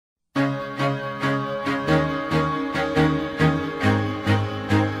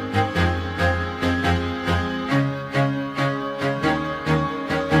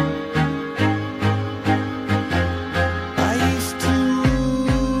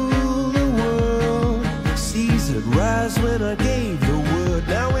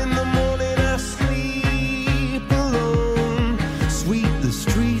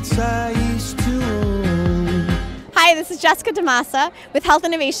Jessica DeMasa with Health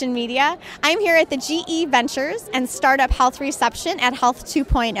Innovation Media. I'm here at the GEVentures StartUp Health reception at Health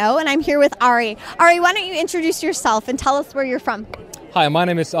 2.0, and I'm here with Ari. Ari, why don't you introduce yourself and tell us where you're from? Hi, my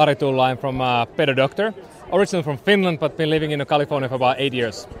name is Ari Tulla. I'm from Better Doctor. Originally from Finland, but been living in California for about 8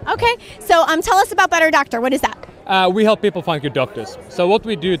 years. Okay, so tell us about Better Doctor. What is that? We help people find good doctors. So what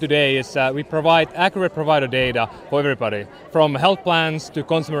we do today is we provide accurate provider data for everybody, from health plans to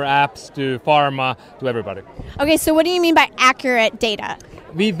consumer apps to pharma to everybody. Okay, so what do you mean by accurate data?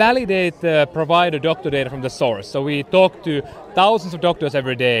 We validate the provider doctor data from the source. So we talk to thousands of doctors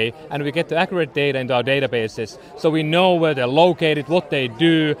every day, and we get the accurate data into our databases, so we know where they're located, what they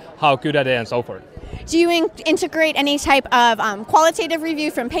do, how good are they, and so forth. Do you integrate any type of qualitative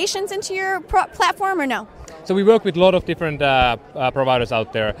review from patients into your platform, or no? So we work with a lot of different providers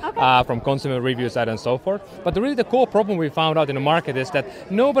out there, okay. From consumer review side and so forth. But really the core problem we found out in the market is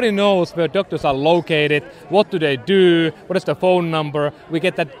that nobody knows where doctors are located, what do they do, what is the phone number. We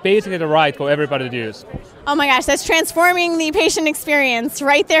get that basically right for everybody to use. Oh my gosh, that's transforming the patient experience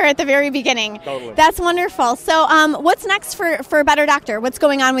right there at the very beginning. Totally. That's wonderful. So what's next for Better Doctor? What's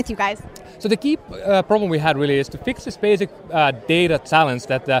going on with you guys? So the key problem we had really is to fix this basic data challenge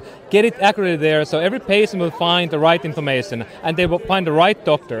that get it accurately there so every patient will find the right information and they will find the right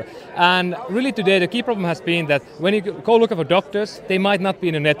doctor. And really today the key problem has been that when you go looking for doctors, they might not be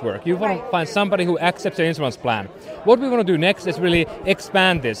in a network. You want to find somebody who accepts your insurance plan. What we want to do next is really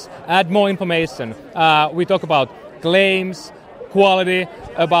expand this, add more information. We talk about claims, quality,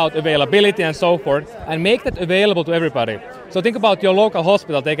 about availability and so forth, and make that available to everybody. So think about your local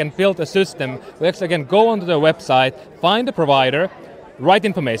hospital. They can build a system where actually can go onto their website, find a provider, right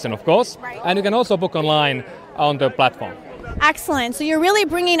information of course, and you can also book online on the platform. Excellent. So you're really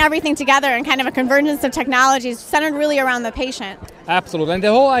bringing everything together in kind of a convergence of technologies centered really around the patient. Absolutely. And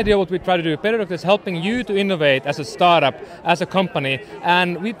the whole idea what we try to do at Better Doctor is helping you to innovate as a startup, as a company,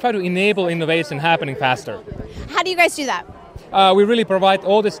 and we try to enable innovation happening faster. How do you guys do that? We really provide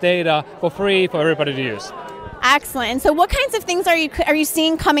all this data for free for everybody to use. Excellent. And so what kinds of things are you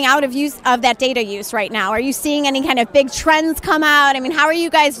seeing coming out of use of that data use right now? Are you seeing any kind of big trends come out? I mean, how are you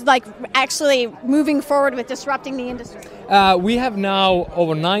guys actually moving forward with disrupting the industry? We have now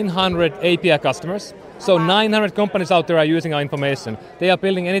over 900 API customers. So 900 companies out there are using our information. They are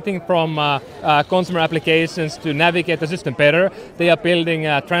building anything from consumer applications to navigate the system better. They are building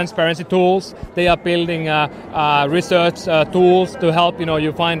transparency tools. They are building research tools to help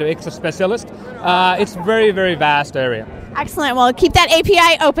you find an extra specialist. It's very, very vast area. Excellent. Well, keep that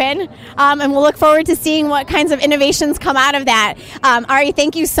API open, and we'll look forward to seeing what kinds of innovations come out of that. Ari,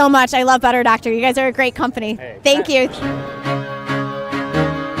 thank you so much. I love Better Doctor. You guys are a great company. Hey, thank you.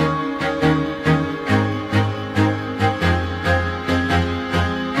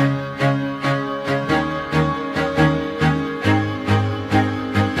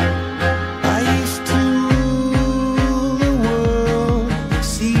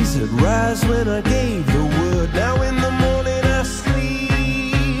 When I gave the word, now in the morning I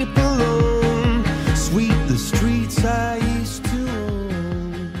sleep alone. Sweep the streets I used to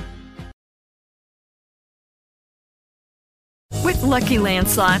own. With Lucky Land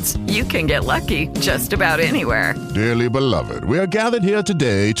Slots, you can get lucky just about anywhere. Dearly beloved, we are gathered here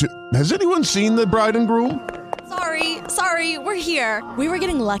today to... Has anyone seen the bride and groom? Sorry, we're here. We were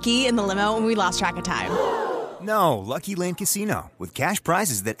getting lucky in the limo and we lost track of time. No, Lucky Land Casino, with cash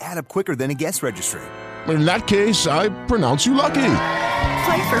prizes that add up quicker than a guest registry. In that case, I pronounce you lucky.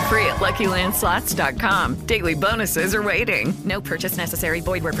 Play for free at LuckyLandSlots.com. Daily bonuses are waiting. No purchase necessary.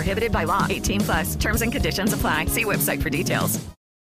 Void where prohibited by law. 18+. Terms and conditions apply. See website for details.